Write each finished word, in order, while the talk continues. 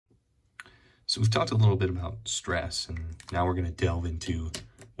So we've talked a little bit about stress, and now we're going to delve into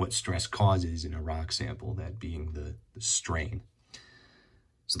what stress causes in a rock sample, that being the strain.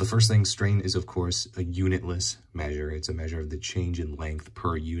 So the first thing, strain is, of course, a unitless measure. It's a measure of the change in length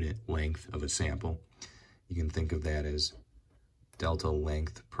per unit length of a sample. You can think of that as delta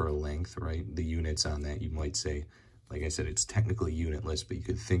length per length, right? The units on that, you might say, like I said, it's technically unitless, but you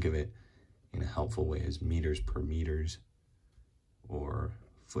could think of it in a helpful way as meters per meters or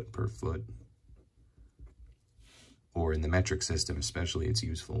foot per foot. Or in the metric system especially, it's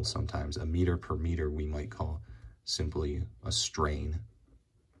useful sometimes. A meter per meter we might call simply a strain.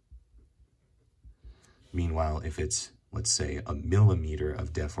 Meanwhile, if it's, let's say, a millimeter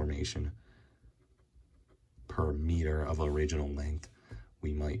of deformation per meter of original length,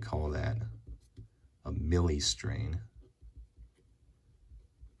 we might call that a millistrain.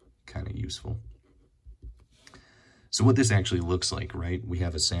 Kind of useful. So what this actually looks like, right? We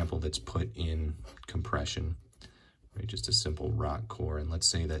have a sample that's put in compression, right? Just a simple rock core. And let's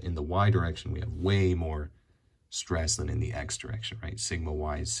say that in the y direction, we have way more stress than in the x direction, right? Sigma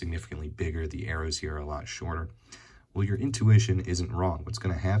y is significantly bigger. The arrows here are a lot shorter. Well, your intuition isn't wrong. What's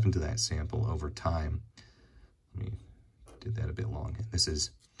going to happen to that sample over time? Let me do that a bit long. This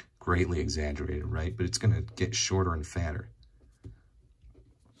is greatly exaggerated, right? But it's going to get shorter and fatter.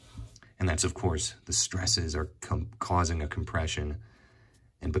 And that's, of course, the stresses are causing a compression.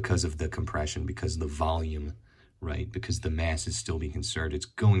 And because of the compression, because the volume, right, because the mass is still being conserved, it's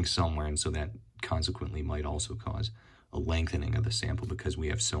going somewhere. And so that consequently might also cause a lengthening of the sample because we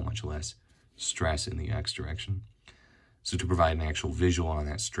have so much less stress in the x direction. So to provide an actual visual on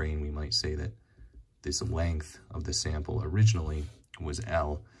that strain, we might say that this length of the sample originally was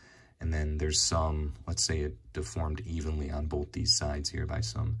L. And then there's some, let's say it deformed evenly on both these sides here by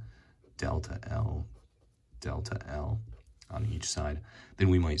some delta L on each side. Then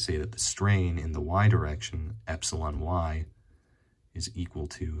we might say that the strain in the y direction, epsilon y, is equal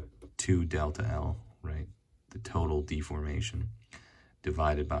to 2 delta L, right? The total deformation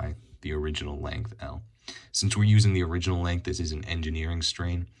divided by the original length L. Since we're using the original length, this is an engineering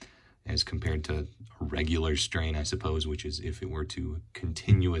strain as compared to a regular strain, I suppose, which is if it were to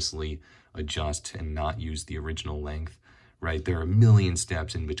continuously adjust and not use the original length, right? There are a million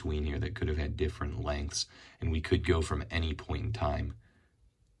steps in between here that could have had different lengths, and we could go from any point in time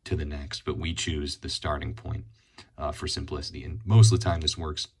to the next, but we choose the starting point for simplicity, and most of the time this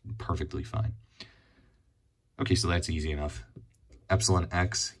works perfectly fine. Okay, so that's easy enough. Epsilon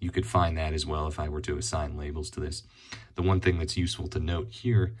x, you could find that as well if I were to assign labels to this. The one thing that's useful to note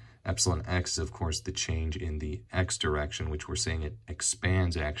here, epsilon x is, of course, the change in the x direction, which we're saying it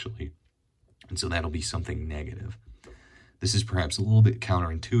expands actually, and so that'll be something negative. This is perhaps a little bit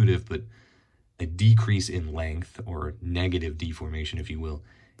counterintuitive, but a decrease in length, or negative deformation, if you will,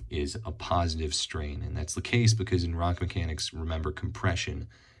 is a positive strain. And that's the case because in rock mechanics, remember, compression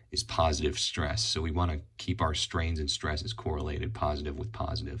is positive stress. So we want to keep our strains and stresses correlated, positive with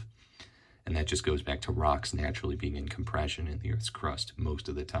positive. And that just goes back to rocks naturally being in compression in the Earth's crust most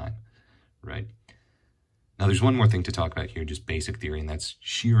of the time, right? Now, there's one more thing to talk about here, just basic theory, and that's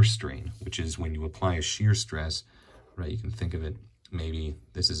shear strain, which is when you apply a shear stress, right? You can think of it, maybe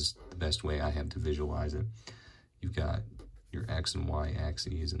this is the best way I have to visualize it. You've got your x and y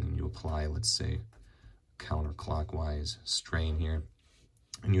axes, and then you apply, let's say, counterclockwise strain here.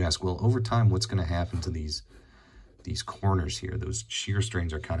 And you ask, well, over time, what's going to happen to these corners here? Those shear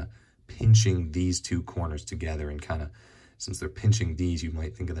strains are kind of pinching these two corners together, and kind of, since they're pinching these, you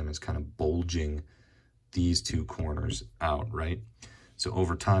might think of them as kind of bulging these two corners out, right? So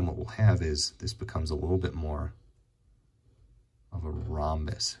over time, what we'll have is this becomes a little bit more of a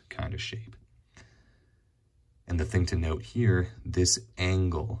rhombus kind of shape. And the thing to note here, this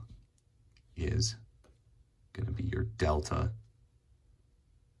angle is going to be your delta.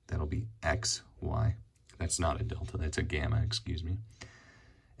 That'll be x, y. That's not a delta, that's a gamma, excuse me.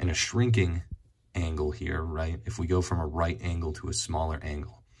 And a shrinking angle here, right? If we go from a right angle to a smaller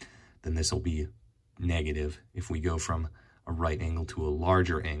angle, then this will be negative. If we go from a right angle to a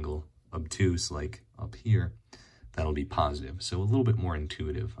larger angle, obtuse, like up here, that'll be positive. So a little bit more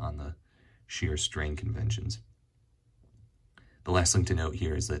intuitive on the shear strain conventions. The last thing to note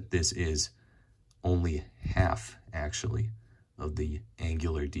here is that this is only half, actually, of the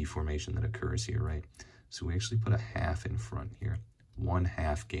angular deformation that occurs here, right? So we actually put a half in front here,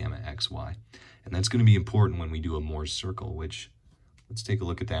 1/2 gamma xy. And that's going to be important when we do a Mohr circle, which, let's take a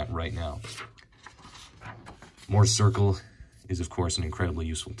look at that right now. Mohr circle is, of course, an incredibly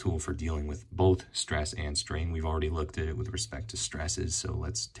useful tool for dealing with both stress and strain. We've already looked at it with respect to stresses, so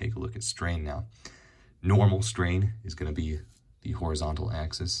let's take a look at strain now. Normal strain is going to be the horizontal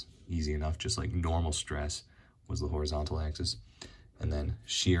axis. Easy enough, just like normal stress was the horizontal axis. And then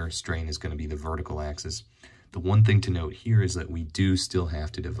shear strain is going to be the vertical axis. The one thing to note here is that we do still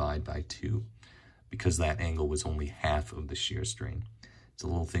have to divide by 2 because that angle was only half of the shear strain. It's a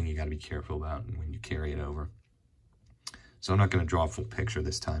little thing you got to be careful about when you carry it over. So I'm not going to draw a full picture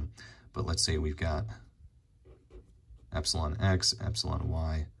this time, but let's say we've got epsilon x, epsilon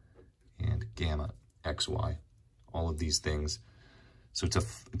y, and gamma xy. All of these things. So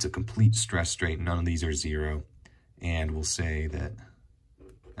it's a complete stress strain. None of these are 0. And we'll say that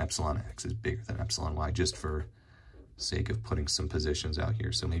epsilon x is bigger than epsilon y, just for sake of putting some positions out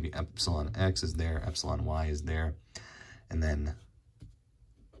here. So maybe epsilon x is there, epsilon y is there, and then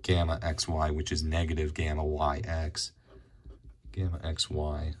gamma xy, which is negative gamma yx, gamma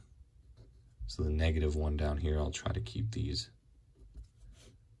xy. So the negative one down here, I'll try to keep these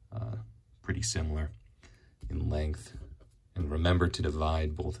pretty similar in length. And remember to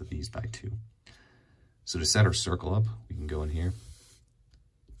divide both of these by 2. So to set our circle up, we can go in here,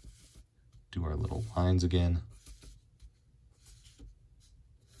 do our little lines again,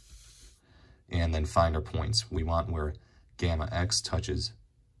 and then find our points. We want where gamma x touches,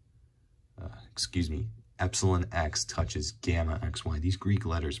 epsilon x touches gamma xy. These Greek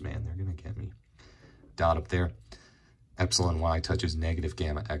letters, man, they're going to get me. Dot up there. Epsilon y touches negative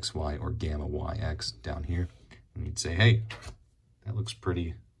gamma xy or gamma yx down here. And you'd say, hey, that looks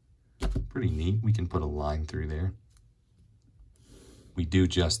pretty neat. We can put a line through there. We do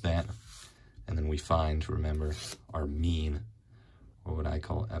just that. And then we find, remember, our mean, or what I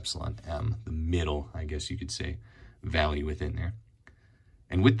call epsilon m, the middle, I guess you could say, value within there.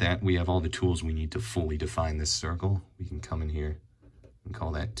 And with that, we have all the tools we need to fully define this circle. We can come in here and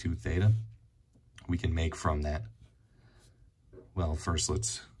call that 2 theta. We can make from that, well, first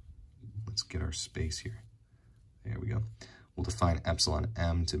let's get our space here. There we go. We'll define epsilon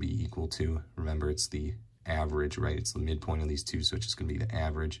m to be equal to, remember it's the average, right? It's the midpoint of these two, so it's just going to be the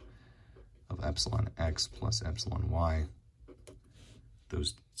average of epsilon x plus epsilon y,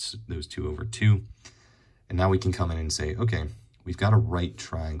 those 2 over 2. And now we can come in and say, okay, we've got a right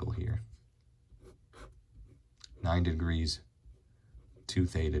triangle here. 90 degrees, 2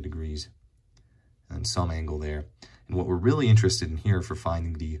 theta degrees, and some angle there. And what we're really interested in here for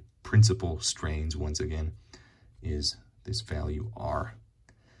finding the principal strains, once again, is this value r.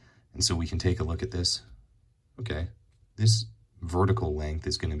 And so we can take a look at this. Okay, this vertical length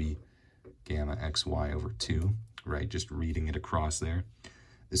is going to be gamma xy over 2, right? Just reading it across there.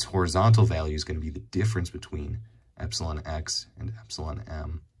 This horizontal value is going to be the difference between epsilon x and epsilon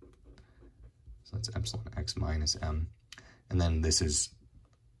m. So that's epsilon x minus m. And then this is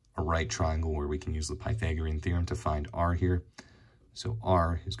a right triangle where we can use the Pythagorean theorem to find r here. So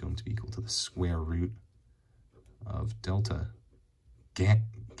r is going to be equal to the square root of delta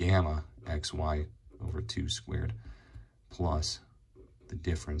gamma xy over 2 squared plus the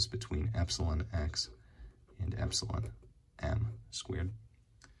difference between epsilon x and epsilon m squared.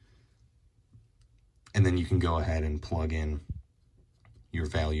 And then you can go ahead and plug in your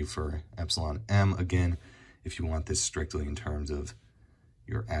value for epsilon m again if you want this strictly in terms of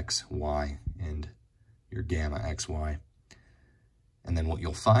your x, y, and your gamma xy. And then what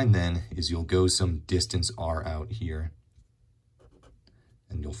you'll find then is you'll go some distance r out here,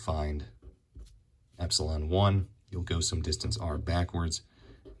 and you'll find epsilon 1. You'll go some distance r backwards,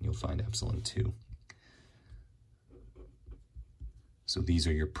 and you'll find epsilon 2. So these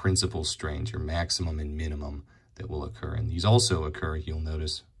are your principal strains, your maximum and minimum that will occur. And these also occur, you'll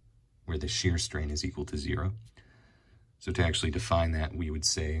notice, where the shear strain is equal to 0. So to actually define that, we would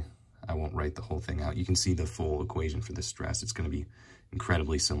say, I won't write the whole thing out. You can see the full equation for the stress. It's going to be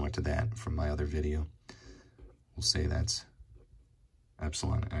incredibly similar to that from my other video. We'll say that's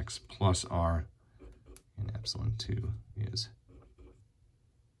epsilon x plus r, and epsilon 2 is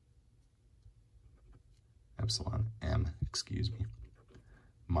epsilon m,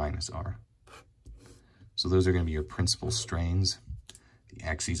 minus r. So those are going to be your principal strains. The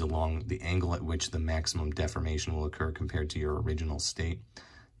axes along the angle at which the maximum deformation will occur compared to your original state.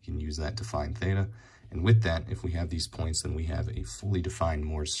 You can use that to find theta. And with that, if we have these points, then we have a fully defined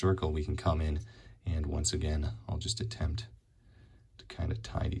Mohr circle. We can come in, and once again, I'll just attempt to kind of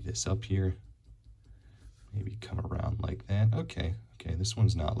tidy this up here. Maybe come around like that. Okay, this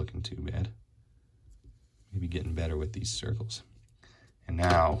one's not looking too bad. Maybe getting better with these circles. And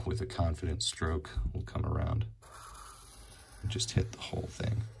now, with a confident stroke, we'll come around and just hit the whole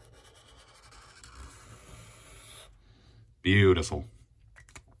thing. Beautiful.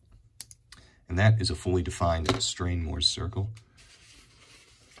 And that is a fully defined strain Mohr circle.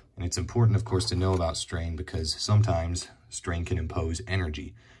 And it's important, of course, to know about strain because sometimes Strain can impose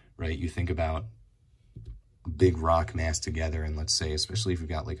energy, right? You think about a big rock mass together, and let's say, especially if you've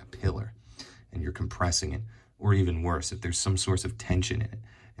got like a pillar and you're compressing it, or even worse, if there's some source of tension in it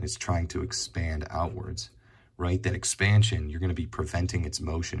and it's trying to expand outwards, right? That expansion, you're going to be preventing its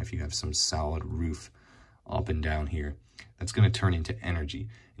motion. If you have some solid roof up and down here, that's going to turn into energy.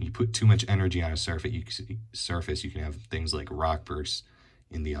 And you put too much energy on a surface, you can have things like rock bursts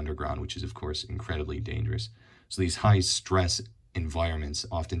in the underground, which is, of course, incredibly dangerous. So these high stress environments,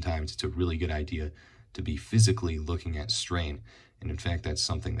 oftentimes it's a really good idea to be physically looking at strain. And in fact, that's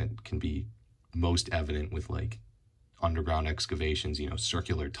something that can be most evident with like underground excavations, you know,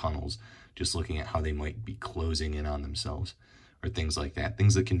 circular tunnels, just looking at how they might be closing in on themselves or things like that.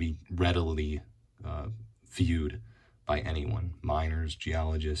 Things that can be readily viewed by anyone, miners,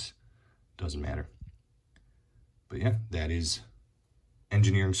 geologists, doesn't matter. But yeah, that is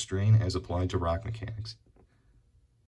engineering strain as applied to rock mechanics.